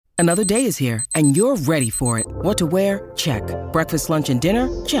Another day is here, and you're ready for it. What to wear? Check. Breakfast, lunch, and dinner?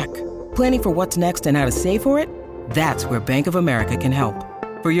 Check. Planning for what's next and how to save for it? That's where Bank of America can help.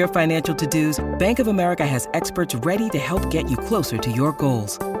 For your financial to-dos, Bank of America has experts ready to help get you closer to your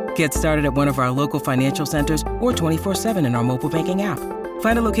goals. Get started at one of our local financial centers or 24/7 in our mobile banking app.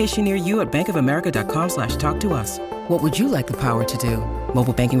 Find a location near you at bankofamerica.com/talktous. What would you like the power to do?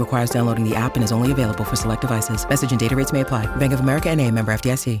 Mobile banking requires downloading the app and is only available for select devices. Message and data rates may apply. Bank of America N.A., member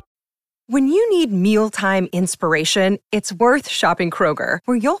FDIC. When you need mealtime inspiration, it's worth shopping Kroger,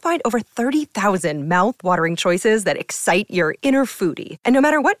 where you'll find over 30,000 mouth-watering choices that excite your inner foodie. And no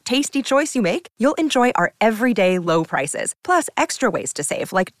matter what tasty choice you make, you'll enjoy our everyday low prices, plus extra ways to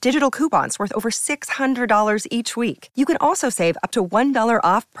save, like digital coupons worth over $600 each week. You can also save up to $1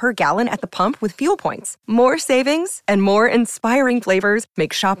 off per gallon at the pump with fuel points. More savings and more inspiring flavors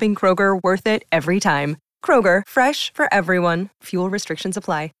make shopping Kroger worth it every time. Kroger, fresh for everyone. Fuel restrictions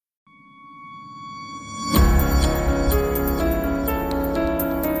apply.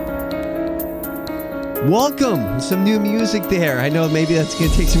 Welcome. Some new music there. I know maybe that's going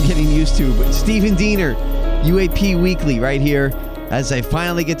to take some getting used to, but Stephen Diener, UAP Weekly right here, as I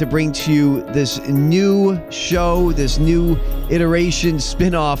finally get to bring to you this new show, this new iteration,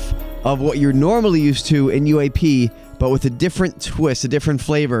 spin-off of what you're normally used to in UAP, but with a different twist, a different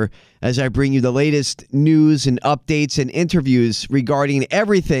flavor, as I bring you the latest news and updates and interviews regarding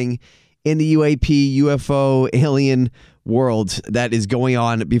everything in the UAP, UFO, alien world that is going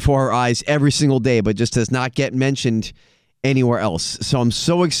on before our eyes every single day, but just does not get mentioned anywhere else. So I'm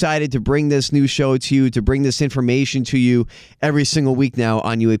so excited to bring this new show to you, to bring this information to you every single week now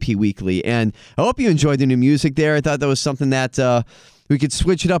on UAP Weekly. And I hope you enjoyed the new music there. I thought that was something that we could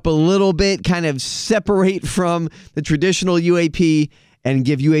switch it up a little bit, kind of separate from the traditional UAP and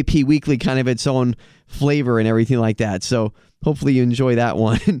give UAP Weekly kind of its own flavor and everything like that. So hopefully you enjoy that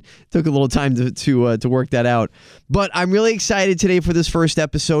one. Took a little time to work that out. But I'm really excited today for this first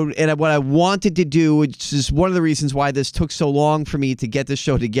episode. And what I wanted to do, which is one of the reasons why this took so long for me to get this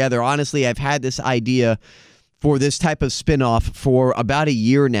show together. Honestly, I've had this idea for this type of spinoff for about a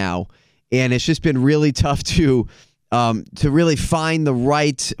year now. And it's just been really tough to really find the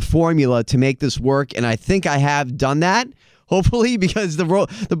right formula to make this work. And I think I have done that. Hopefully, because the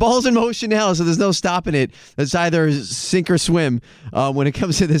ball's in motion now, so there's no stopping it. It's either sink or swim when it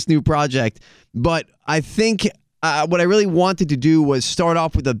comes to this new project. But I think what I really wanted to do was start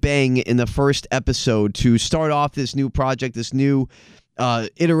off with a bang in the first episode to start off this new project, this new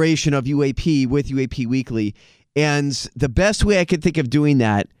iteration of UAP with UAP Weekly. And the best way I could think of doing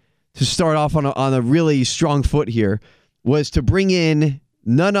that to start off on a really strong foot here was to bring in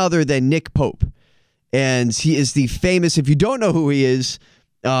none other than Nick Pope. And he is the famous, if you don't know who he is,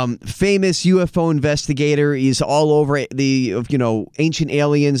 famous UFO investigator. He's all over the, Ancient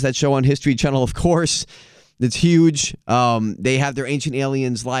Aliens, that show on History Channel, of course. It's huge. They have their Ancient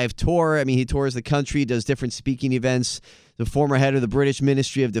Aliens live tour. I mean, he tours the country, does different speaking events. The former head of the British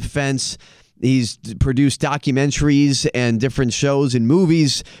Ministry of Defense. He's produced documentaries and different shows and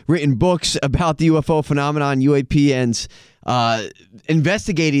movies, written books about the UFO phenomenon, UAP, and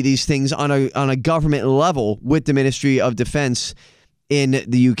investigating these things on a government level with the Ministry of Defense in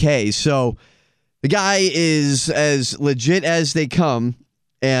the UK. So the guy is as legit as they come,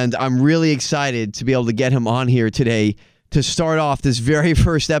 and I'm really excited to be able to get him on here today to start off this very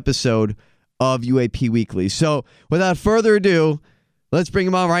first episode of UAP Weekly. So without further ado, let's bring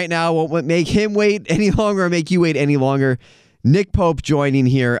him on right now. Won't make him wait any longer or make you wait any longer. Nick Pope joining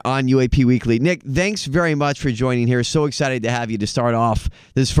here on UAP Weekly. Nick, thanks very much for joining here. So excited to have you to start off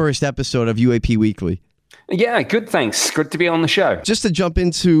this first episode of UAP Weekly. Yeah, good, thanks. Good to be on the show. Just to jump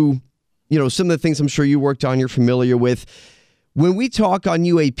into, some of the things I'm sure you worked on, you're familiar with. When we talk on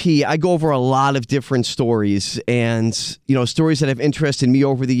UAP, I go over a lot of different stories and, stories that have interested me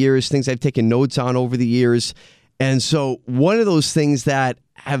over the years, things I've taken notes on over the years. And so one of those things that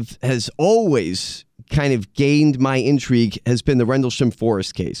has always kind of gained my intrigue has been the Rendlesham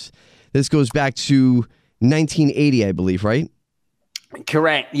Forest case. This goes back to 1980, I believe, right?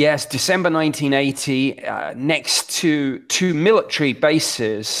 Correct. Yes, December 1980, next to two military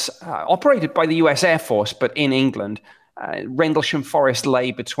bases operated by the US Air Force, but in England. Rendlesham Forest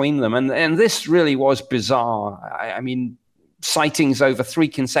lay between them. And this really was bizarre. I mean, sightings over 3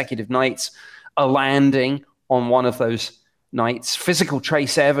 consecutive nights, a landing on one of those nights, physical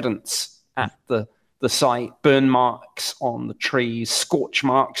trace evidence at the site, burn marks on the trees, scorch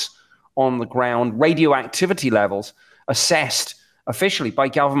marks on the ground, radioactivity levels assessed officially by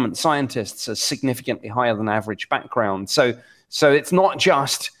government scientists as significantly higher than average background. So it's not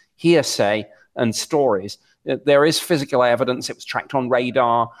just hearsay and stories. There is physical evidence. It was tracked on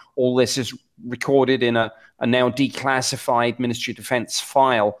radar. All this is recorded in a now declassified Ministry of Defense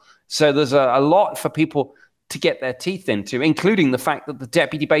file. So there's a lot for people to get their teeth into, including the fact that the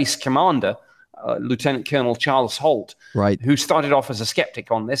deputy base commander, Lieutenant Colonel Charles Holt, who started off as a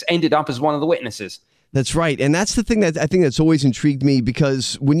skeptic on this, ended up as one of the witnesses. That's right. And that's the thing that I think that's always intrigued me,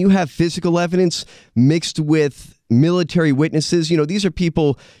 because when you have physical evidence mixed with military witnesses, these are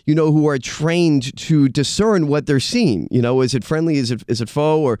people, who are trained to discern what they're seeing. Is it friendly? Is it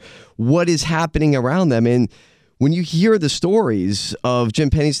foe? Or what is happening around them? And when you hear the stories of Jim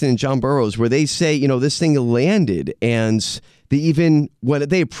Pennington and John Burroughs, where they say, this thing landed and when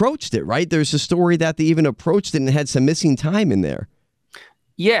they approached it, right? There's a story that they even approached it and had some missing time in there.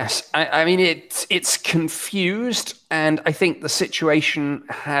 Yes, I mean, it's confused, and I think the situation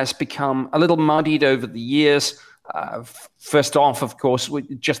has become a little muddied over the years. First off, of course,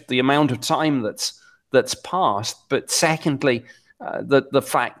 with just the amount of time that's passed, but secondly, the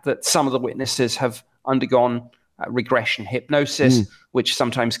fact that some of the witnesses have undergone regression hypnosis, which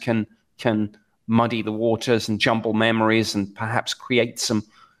sometimes can muddy the waters and jumble memories and perhaps create some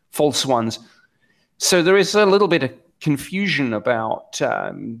false ones. So there is a little bit of confusion about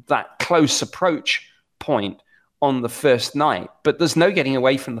that close approach point on the first night, but there's no getting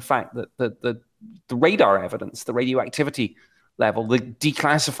away from the fact that the radar evidence, the radioactivity level, the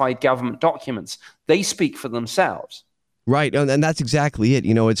declassified government documents, they speak for themselves. Right, and that's exactly it.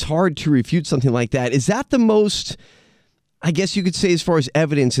 It's hard to refute something like that. Is that the most, I guess you could say, as far as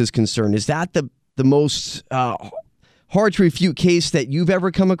evidence is concerned, is that the most hard to refute case that you've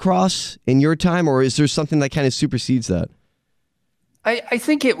ever come across in your time, or is there something that kind of supersedes that? I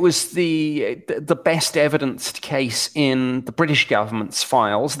think it was the best evidenced case in the British government's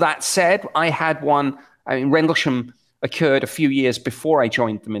files. That said, I had one. Rendlesham occurred a few years before I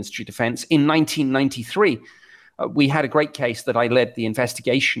joined the Ministry of Defense. In 1993, we had a great case that I led the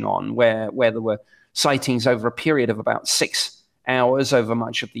investigation on, where there were sightings over a period of about 6 hours over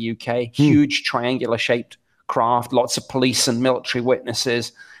much of the UK. Huge triangular-shaped craft, lots of police and military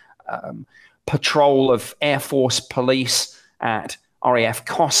witnesses, patrol of Air Force police at RAF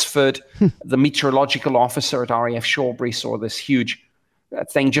Cosford. The meteorological officer at RAF Shawbury saw this huge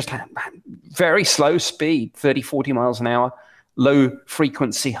thing, just very slow speed, 30, 40 miles an hour, low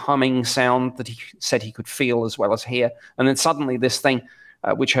frequency humming sound that he said he could feel as well as hear. And then suddenly this thing,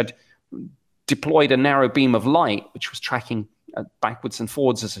 which had deployed a narrow beam of light, which was tracking backwards and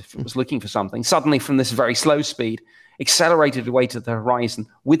forwards as if it was looking for something, suddenly from this very slow speed, accelerated away to the horizon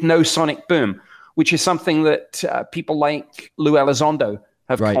with no sonic boom, which is something that people like Lou Elizondo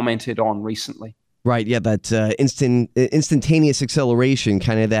have commented on recently. Right, yeah, that instantaneous acceleration,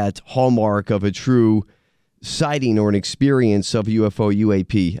 kind of that hallmark of a true sighting or an experience of UFO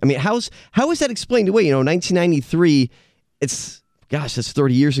UAP. I mean, how is that explained away? 1993, that's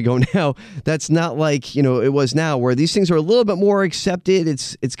 30 years ago now. That's not like, it was now, where these things are a little bit more accepted.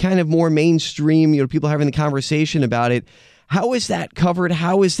 It's kind of more mainstream, people having the conversation about it. How is that covered?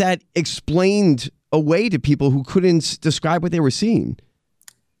 How is that explained away to people who couldn't describe what they were seeing?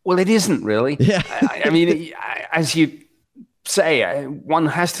 Well, it isn't really. Yeah. I mean, as you say, one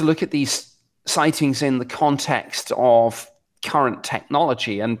has to look at these sightings in the context of current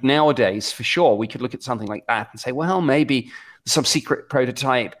technology. And nowadays, for sure, we could look at something like that and say, well, maybe some secret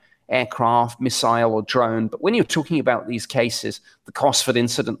prototype aircraft, missile, or drone. But when you're talking about these cases, the Cosford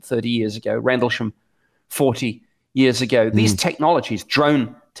incident 30 years ago, Rendlesham 40 years ago, these technologies,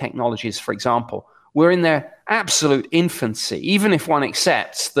 drone technologies, for example, were in their absolute infancy, even if one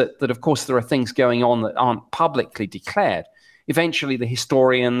accepts that of course, there are things going on that aren't publicly declared. Eventually, the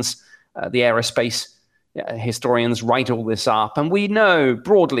historians, the aerospace historians write all this up, and we know,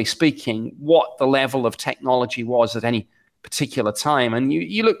 broadly speaking, what the level of technology was at any particular time. And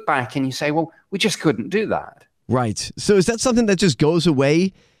you look back and you say, well, we just couldn't do that. Right. So is that something that just goes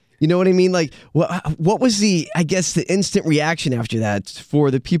away? You know what I mean? Like, what was the instant reaction after that for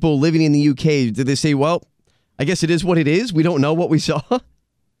the people living in the UK? Did they say, well, I guess it is what it is? We don't know what we saw?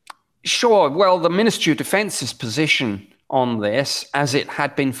 Sure. Well, the Ministry of Defence's position on this, as it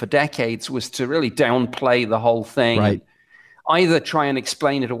had been for decades, was to really downplay the whole thing. Right. Either try and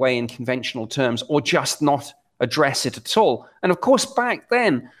explain it away in conventional terms or just not address it at all. And of course, back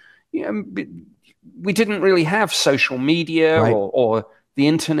then, we didn't really have social media or the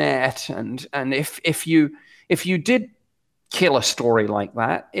internet, and if you did kill a story like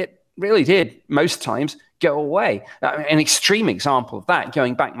that, it really did most times go away. An extreme example of that,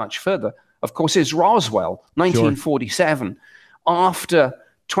 going back much further, of course, is Roswell, 1947. Sure. After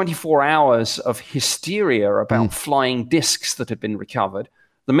 24 hours of hysteria about flying discs that had been recovered,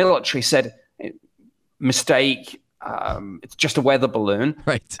 the military said, mistake. It's just a weather balloon.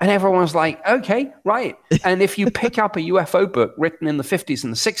 Right. And everyone's like, okay, right. And if you pick up a UFO book written in the 50s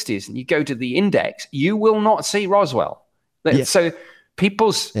and the 60s and you go to the index, you will not see Roswell. Yeah. So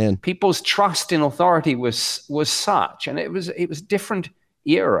people's trust in authority was such, and it was a different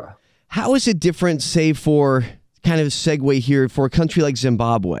era. How is it different, say, for kind of segue here, for a country like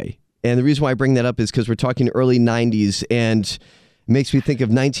Zimbabwe? And the reason why I bring that up is because we're talking early 90s, and it makes me think of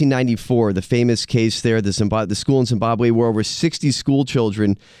 1994, the famous case there, the school in Zimbabwe where over 60 school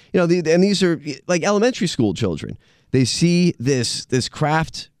children, and these are like elementary school children. They see this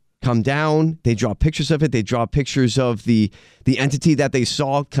craft come down. They draw pictures of it. They draw pictures of the entity that they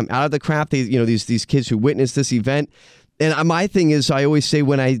saw come out of the craft. These kids who witnessed this event. And my thing is, I always say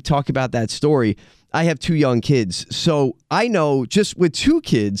when I talk about that story, I have 2 young kids. So I know just with 2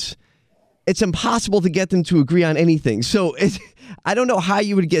 kids, it's impossible to get them to agree on anything. So I don't know how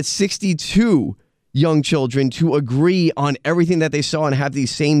you would get 62 young children to agree on everything that they saw and have these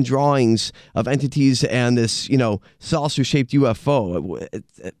same drawings of entities and this, saucer-shaped UFO.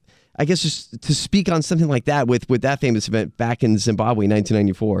 I guess just to speak on something like that with that famous event back in Zimbabwe in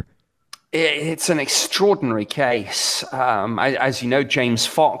 1994. It's an extraordinary case. As you know, James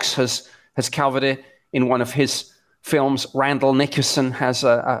Fox has covered it in one of his films. Randall Nickerson has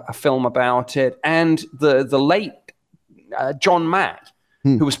a film about it. And the late John Mack,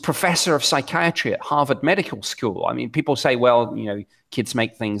 who was professor of psychiatry at Harvard Medical School. I mean, people say, well, kids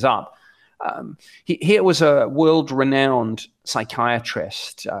make things up. He was a world-renowned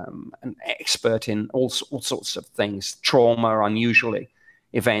psychiatrist, an expert in all sorts of things, trauma, unusually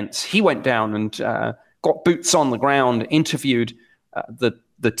events. He went down and got boots on the ground, interviewed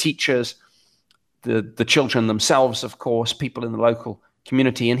the teachers, the children themselves, of course, people in the local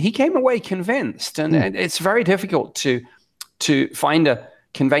community, and he came away convinced. And it's very difficult to find a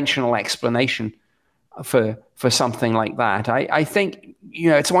conventional explanation for something like that. I think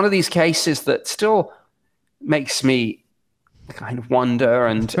it's one of these cases that still makes me kind of wonder,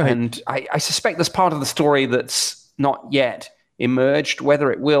 and right. And I suspect there's part of the story that's not yet emerged.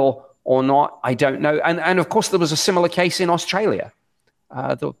 Whether it will or not, I don't know. And of course, there was a similar case in Australia,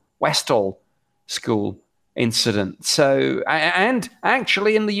 the Westall School incident. So, and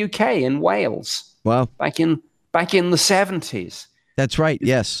actually in the UK, in Wales, wow, back in the 70s. That's right.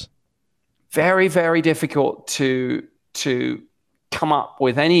 Yes. Very, very difficult to come up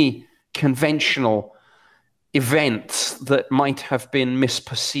with any conventional events that might have been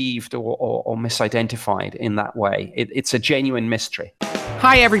misperceived or misidentified in that way. It's a genuine mystery.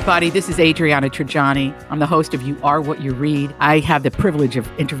 Hi, everybody. This is Adriana Trajani. I'm the host of You Are What You Read. I have the privilege of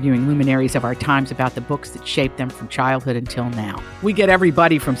interviewing luminaries of our times about the books that shaped them from childhood until now. We get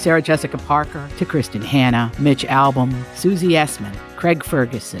everybody from Sarah Jessica Parker to Kristen Hanna, Mitch Albom, Susie Essman, Craig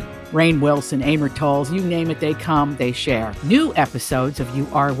Ferguson, Rainn Wilson, Amor Tolls, you name it, they come, they share. New episodes of You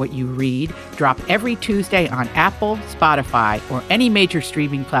Are What You Read drop every Tuesday on Apple, Spotify, or any major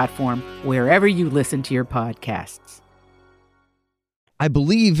streaming platform wherever you listen to your podcasts. I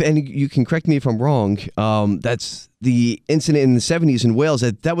believe, and you can correct me if I'm wrong, that's the incident in the 70s in Wales,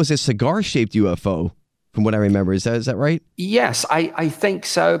 that was a cigar-shaped UFO, from what I remember. Is that right? Yes, I think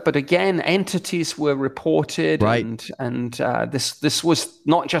so. But again, entities were reported, right. and this was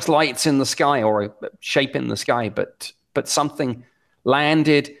not just lights in the sky or a shape in the sky, but something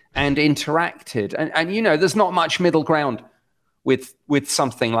landed and interacted. And there's not much middle ground with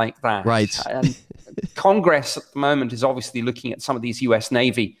something like that. Right. And Congress at the moment is obviously looking at some of these US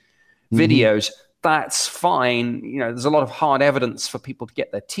Navy videos. That's fine. There's a lot of hard evidence for people to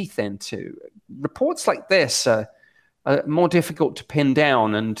get their teeth into. Reports like this are more difficult to pin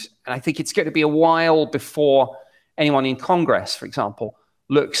down. And I think it's going to be a while before anyone in Congress, for example,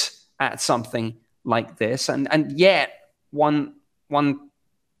 looks at something like this. And yet one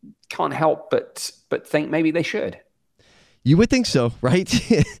can't help but think maybe they should. You would think so, right?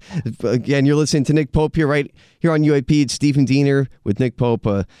 Again, you're listening to Nick Pope here, right here on UAP. It's Stephen Diener with Nick Pope,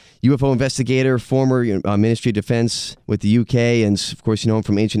 a UFO investigator, former Ministry of Defense with the UK, and of course, you know him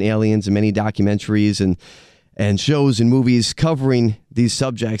from Ancient Aliens and many documentaries and shows and movies covering these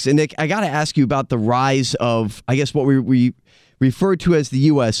subjects. And Nick, I got to ask you about the rise of, I guess, what we refer to as the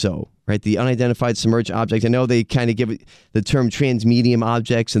USO, right? The unidentified submerged object. I know they kind of give it the term transmedium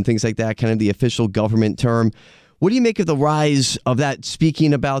objects and things like that, kind of the official government term. What do you make of the rise of that,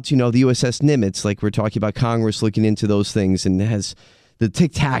 speaking about, the USS Nimitz, like we're talking about Congress looking into those things, and has the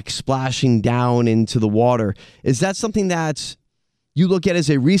Tic Tac splashing down into the water? Is that something that you look at as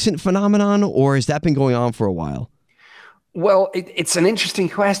a recent phenomenon, or has that been going on for a while? Well, it's an interesting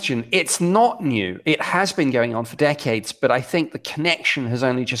question. It's not new. It has been going on for decades, but I think the connection has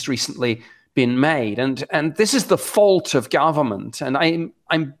only just recently been made. And this is the fault of government. And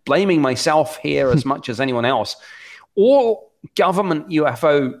I'm blaming myself here as much as anyone else. All government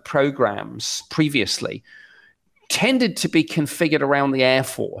UFO programs previously tended to be configured around the Air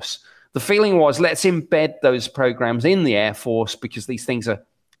Force. The feeling was, let's embed those programs in the Air Force because these things are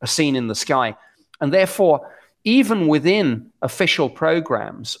seen in the sky. And therefore, even within official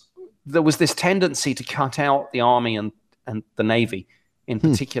programs, there was this tendency to cut out the Army and the Navy in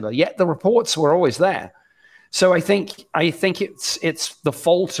particular. Yet the reports were always there. So I think it's the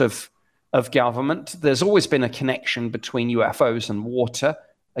fault of government. There's always been a connection between UFOs and water.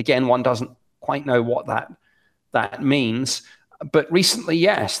 Again, one doesn't quite know what that means. But recently,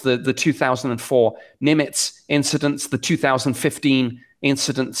 yes, the 2004 Nimitz incidents, the 2015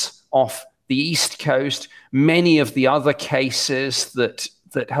 incidents off the East Coast, many of the other cases that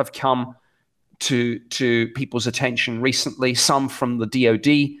have come to people's attention recently, some from the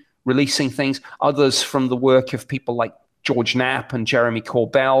DoD releasing things, others from the work of people like George Knapp and Jeremy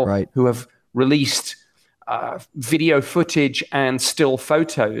Corbell, right, who have released video footage and still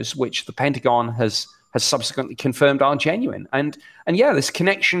photos, which the Pentagon has subsequently confirmed are genuine. And yeah, this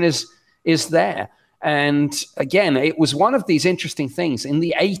connection is there. And again, it was one of these interesting things. In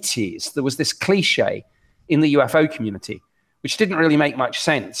the 80s, there was this cliche in the UFO community, which didn't really make much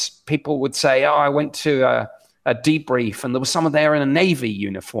sense. People would say, I went to a debrief and there was someone there in a Navy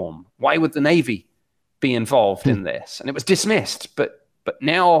uniform. Why would the Navy be involved in this? And it was dismissed. But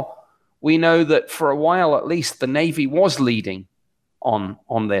now we know that for a while, at least, the Navy was leading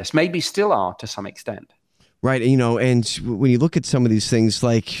on this, maybe still are to some extent. Right. And when you look at some of these things,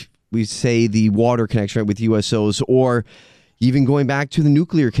 like we say the water connection, right, with USOs, or even going back to the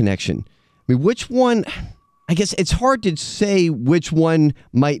nuclear connection. I mean, which one, I guess it's hard to say which one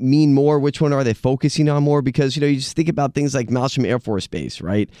might mean more, which one are they focusing on more, because, you just think about things like Malmstrom Air Force Base,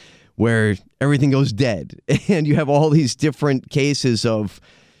 right, where everything goes dead and you have all these different cases of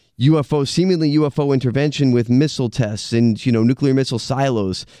seemingly UFO intervention with missile tests and, nuclear missile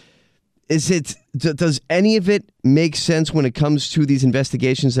silos. Does any of it make sense when it comes to these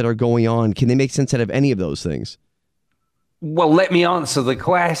investigations that are going on? Can they make sense out of any of those things? Well, let me answer the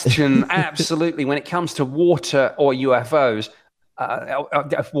question. Absolutely. When it comes to water or UFOs,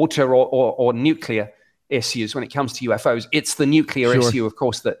 water or nuclear issues, when it comes to UFOs, it's the nuclear issue, of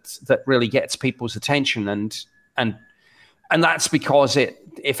course, that really gets people's attention. And that's because it,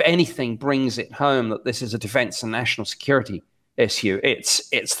 if anything, brings it home that this is a defense and national security issue.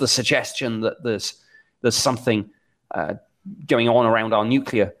 It's the suggestion that there's something going on around our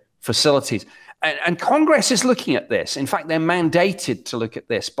nuclear facilities. And Congress is looking at this. In fact, they're mandated to look at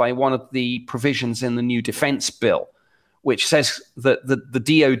this by one of the provisions in the new defense bill, which says that the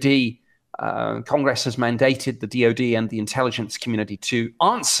DoD, Congress has mandated the DoD and the intelligence community to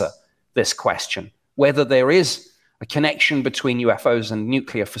answer this question, whether there is a connection between UFOs and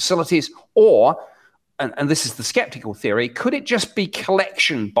nuclear facilities, or, and this is the skeptical theory, could it just be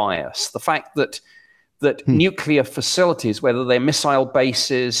collection bias? The fact that nuclear facilities, whether they're missile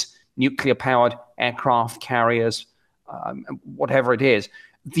bases, nuclear-powered aircraft carriers, whatever it is,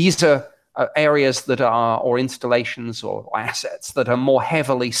 these are areas that are, or installations or assets that are more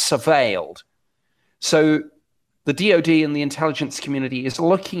heavily surveilled. So the DoD and the intelligence community is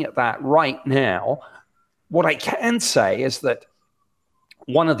looking at that right now. What I can say is that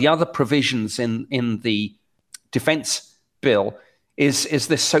one of the other provisions in the defense bill is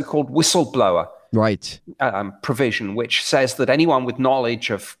this so-called whistleblower provision, which says that anyone with knowledge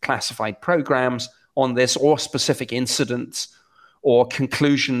of classified programs on this, or specific incidents or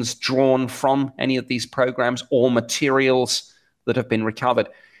conclusions drawn from any of these programs, or materials that have been recovered,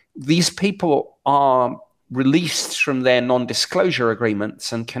 these people are released from their non-disclosure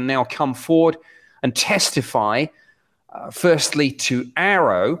agreements and can now come forward and testify, firstly to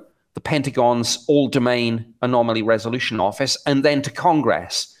AARO, the Pentagon's All-Domain Anomaly Resolution Office, and then to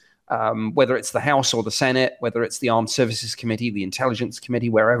Congress, whether it's the House or the Senate, whether it's the Armed Services Committee, the Intelligence Committee,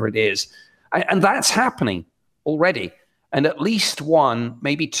 wherever it is. And that's happening already. And at least one,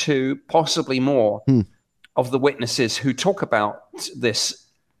 maybe two, possibly more of the witnesses who talk about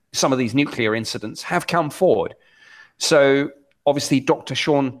some of these nuclear incidents have come forward. So obviously, Dr.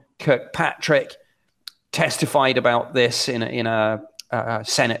 Sean Kirkpatrick testified about this in a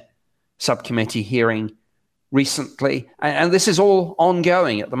Senate subcommittee hearing recently, and this is all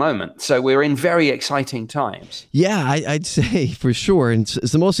ongoing at the moment. So we're in very exciting times. Yeah, I'd say for sure. And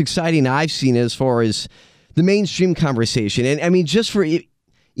it's the most exciting I've seen as far as the mainstream conversation. And I mean, just for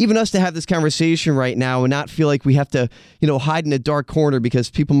even us to have this conversation right now and not feel like we have to, hide in a dark corner because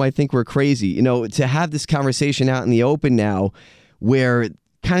people might think we're crazy, to have this conversation out in the open now where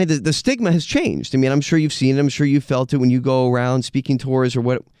kind of the stigma has changed. I mean, I'm sure you've seen it. I'm sure you felt it when you go around speaking tours or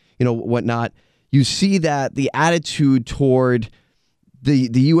whatnot. You see that the attitude toward the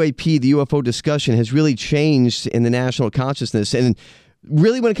UAP, the UFO discussion has really changed in the national consciousness, and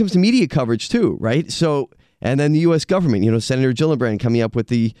really when it comes to media coverage too, right? So, and then the U.S. government, Senator Gillibrand coming up with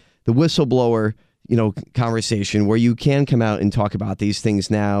the whistleblower, conversation where you can come out and talk about these things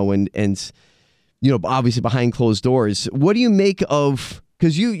now, and obviously behind closed doors. What do you make of?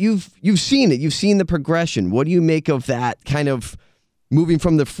 Because you've seen it, you've seen the progression. What do you make of that kind of moving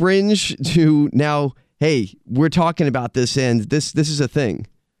from the fringe to now? Hey, we're talking about this, and this is a thing.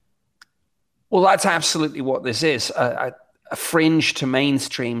 Well, that's absolutely what this is. A fringe to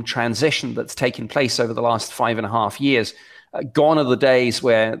mainstream transition that's taken place over the last 5.5 years. Gone are the days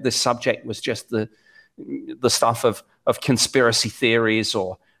where this subject was just the stuff of conspiracy theories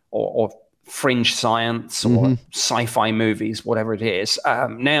or fringe science or sci-fi movies, whatever it is.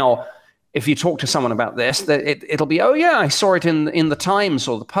 Now, if you talk to someone about this, it'll be, oh yeah, I saw it in the Times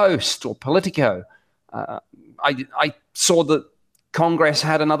or the Post or Politico. I saw that Congress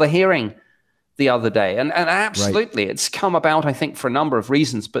had another hearing the other day. And absolutely, It's come about, I think, for a number of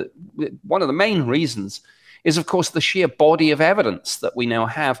reasons. But one of the main reasons is, of course, the sheer body of evidence that we now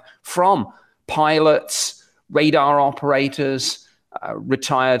have from pilots, radar operators,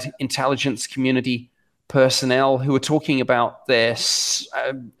 retired intelligence community personnel who are talking about this,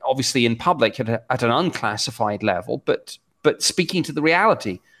 obviously in public at an unclassified level, but speaking to the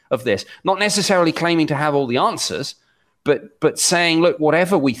reality of this, not necessarily claiming to have all the answers, but saying, look,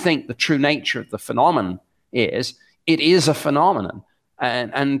 whatever we think the true nature of the phenomenon is, it is a phenomenon.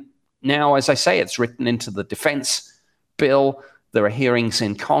 And now, as I say, it's written into the defense bill. There are hearings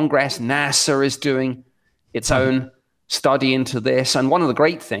in Congress. NASA is doing its own study into this. And one of the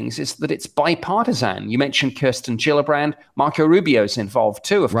great things is that it's bipartisan. You mentioned Kirsten Gillibrand. Marco Rubio's involved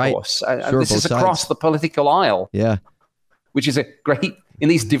too, of course. This is across the political aisle. Yeah. Which is a great, in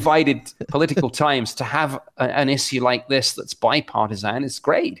these divided political times, to have an issue like this that's bipartisan is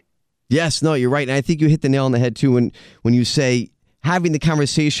great. Yes, no, you're right. And I think you hit the nail on the head too when you say having the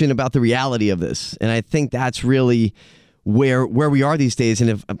conversation about the reality of this. And I think that's really where we are these days,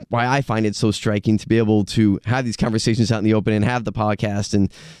 and why I find it so striking to be able to have these conversations out in the open and have the podcast, and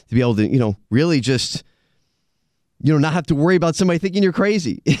to be able to, really just, not have to worry about somebody thinking you're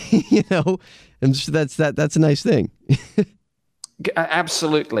crazy, and that's a nice thing.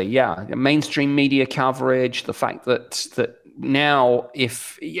 Absolutely, yeah. Mainstream media coverage, the fact that now,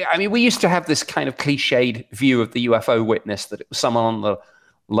 we used to have this kind of cliched view of the UFO witness, that it was someone on the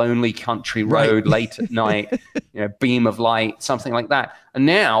lonely country road late at night, beam of light, something like that. And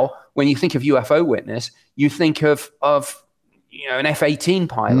now, when you think of UFO witness, you think of an F-18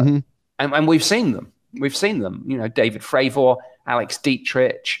 pilot, and we've seen them. We've seen them. David Fravor, Alex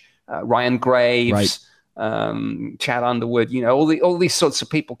Dietrich, Ryan Graves, Chad Underwood. All these sorts of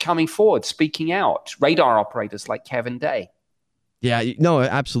people coming forward, speaking out. Radar operators like Kevin Day. Yeah, no,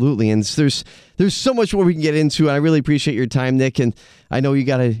 absolutely. And there's so much more we can get into. And I really appreciate your time, Nick. And I know you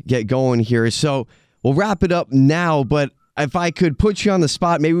got to get going here. So we'll wrap it up now. But if I could put you on the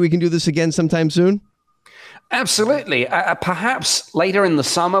spot, maybe we can do this again sometime soon? Absolutely. Perhaps later in the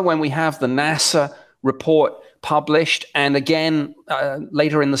summer when we have the NASA report published. And again,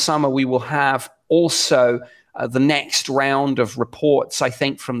 later in the summer, we will have also the next round of reports, I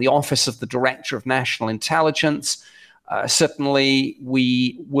think, from the Office of the Director of National Intelligence. Certainly,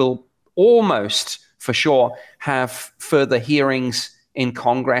 we will almost for sure have further hearings in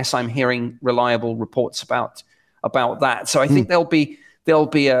Congress. I'm hearing reliable reports about that. So I think there'll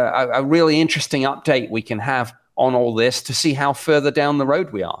be a really interesting update we can have on all this to see how further down the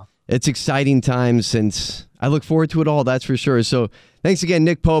road we are. It's exciting times, and I look forward to it all, that's for sure. So thanks again,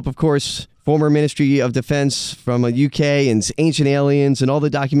 Nick Pope, of course, former Ministry of Defense from UK and Ancient Aliens and all the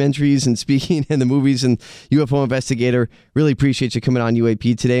documentaries and speaking and the movies, and UFO investigator. Really appreciate you coming on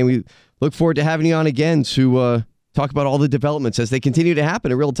UAP today. And we look forward to having you on again to talk about all the developments as they continue to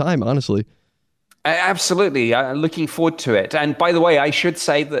happen in real time, honestly. Absolutely. Looking forward to it. And by the way, I should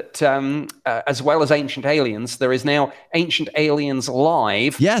say that as well as Ancient Aliens, there is now Ancient Aliens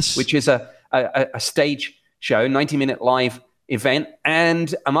Live, which is a stage show, 90-minute live event.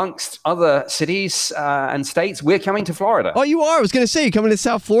 And amongst other cities and states, we're coming to Florida. Oh, you are? I was going to say, you're coming to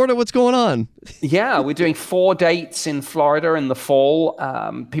South Florida. What's going on? Yeah, we're doing 4 dates in Florida in the fall.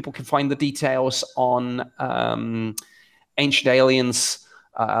 People can find the details on Ancient Aliens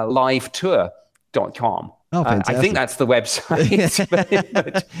Live Tour.com. Oh, fantastic. I think that's the website,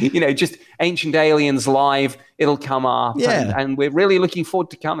 but just Ancient Aliens Live, it'll come up, and we're really looking forward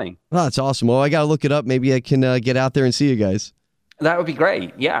to coming. Oh, that's awesome. Well, I got to look it up. Maybe I can get out there and see you guys. That would be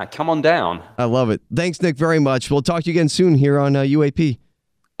great. Yeah, come on down. I love it. Thanks, Nick, very much. We'll talk to you again soon here on UAP.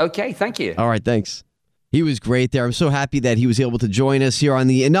 Okay, thank you. All right, thanks. He was great there. I'm so happy that he was able to join us here on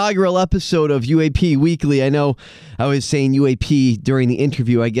the inaugural episode of UAP Weekly. I know I was saying UAP during the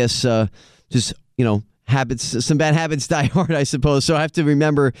interview. I guess just, habits, some bad habits die hard, I suppose. So I have to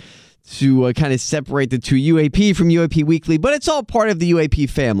remember to kind of separate the two, UAP from UAP Weekly, but it's all part of the UAP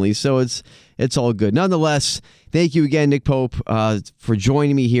family, so it's all good. Nonetheless, thank you again, Nick Pope, for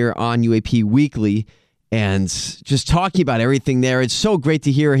joining me here on UAP Weekly and just talking about everything there. It's so great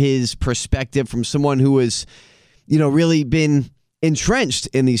to hear his perspective from someone who has, really been entrenched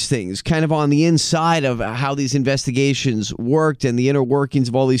in these things, kind of on the inside of how these investigations worked and the inner workings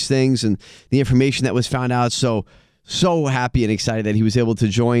of all these things and the information that was found out. So happy and excited that he was able to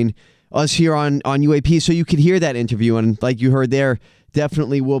join us here on UAP so you could hear that interview. And like you heard there,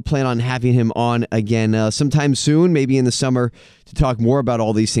 definitely we'll plan on having him on again sometime soon, maybe in the summer, to talk more about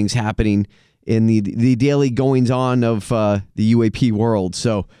all these things happening in the daily goings-on of the UAP world.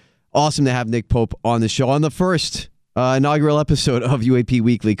 So awesome to have Nick Pope on the show on the first inaugural episode of UAP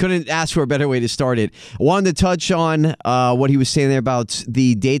Weekly. Couldn't ask for a better way to start it. I wanted to touch on what he was saying there about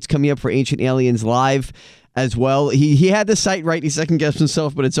the dates coming up for Ancient Aliens Live as well. He had the site right. He second-guessed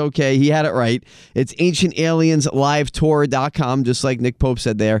himself, but it's okay. He had it right. It's ancientaliensLiveTour.com, just like Nick Pope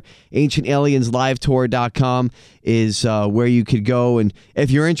said there. ancientaliensLiveTour.com is where you could go. And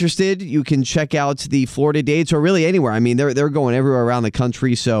if you're interested, you can check out the Florida dates or really anywhere. I mean, they're going everywhere around the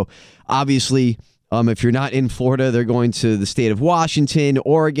country. So obviously, if you're not in Florida, they're going to the state of Washington,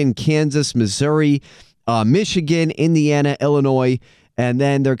 Oregon, Kansas, Missouri, Michigan, Indiana, Illinois, and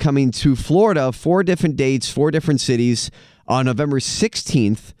then they're coming to Florida, 4 different dates, 4 different cities. On November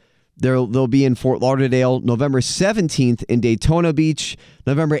 16th, they'll be in Fort Lauderdale. November 17th in Daytona Beach.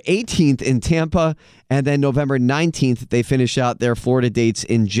 November 18th in Tampa. And then November 19th, they finish out their Florida dates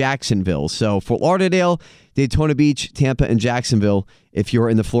in Jacksonville. So Fort Lauderdale, Daytona Beach, Tampa, and Jacksonville if you're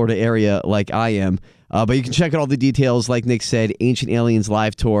in the Florida area like I am. But you can check out all the details, like Nick said,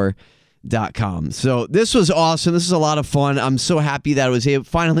 ancientaliensLiveTour.com. So this was awesome. This is a lot of fun. I'm so happy that I was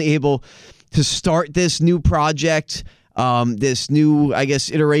finally able to start this new project, this new, I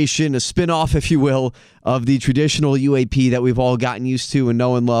guess, iteration, a spinoff, if you will, of the traditional UAP that we've all gotten used to and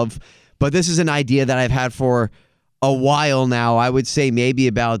know and love. But this is an idea that I've had for a while now. I would say maybe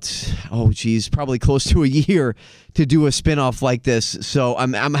about, probably close to a year to do a spinoff like this. So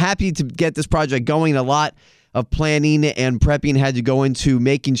I'm happy to get this project going. A lot of planning and prepping had to go into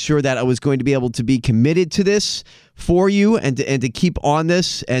making sure that I was going to be able to be committed to this for you and to keep on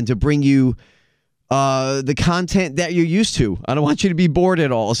this and to bring you the content that you're used to. I don't want you to be bored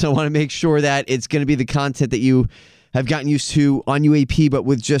at all. So I want to make sure that it's going to be the content that you have gotten used to on UAP, but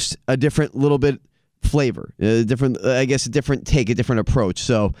with just a different little bit flavor, a different take, a different approach.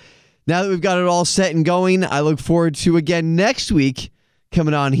 So now that we've got it all set and going, I look forward to again next week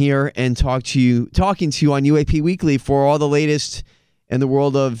coming on here and talking to you on UAP Weekly for all the latest in the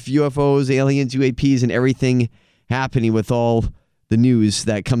world of UFOs, aliens, UAPs, and everything happening with all the news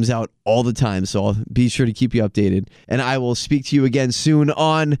that comes out all the time. So I'll be sure to keep you updated. And I will speak to you again soon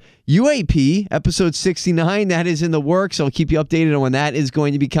on UAP, episode 69. That is in the works. I'll keep you updated on when that is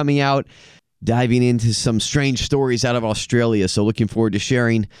going to be coming out, diving into some strange stories out of Australia. So looking forward to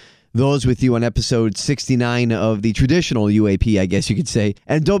sharing those with you on episode 69 of the traditional UAP, I guess you could say.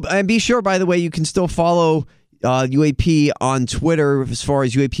 And be sure, by the way, you can still follow UAP on Twitter as far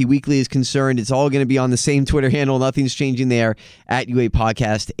as UAP Weekly is concerned. It's all going to be on the same Twitter handle. Nothing's changing there at UAP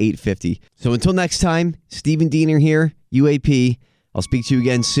Podcast 850. So until next time, Stephen Diener here, UAP. I'll speak to you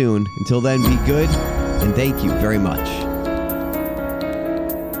again soon. Until then, be good, and thank you very much.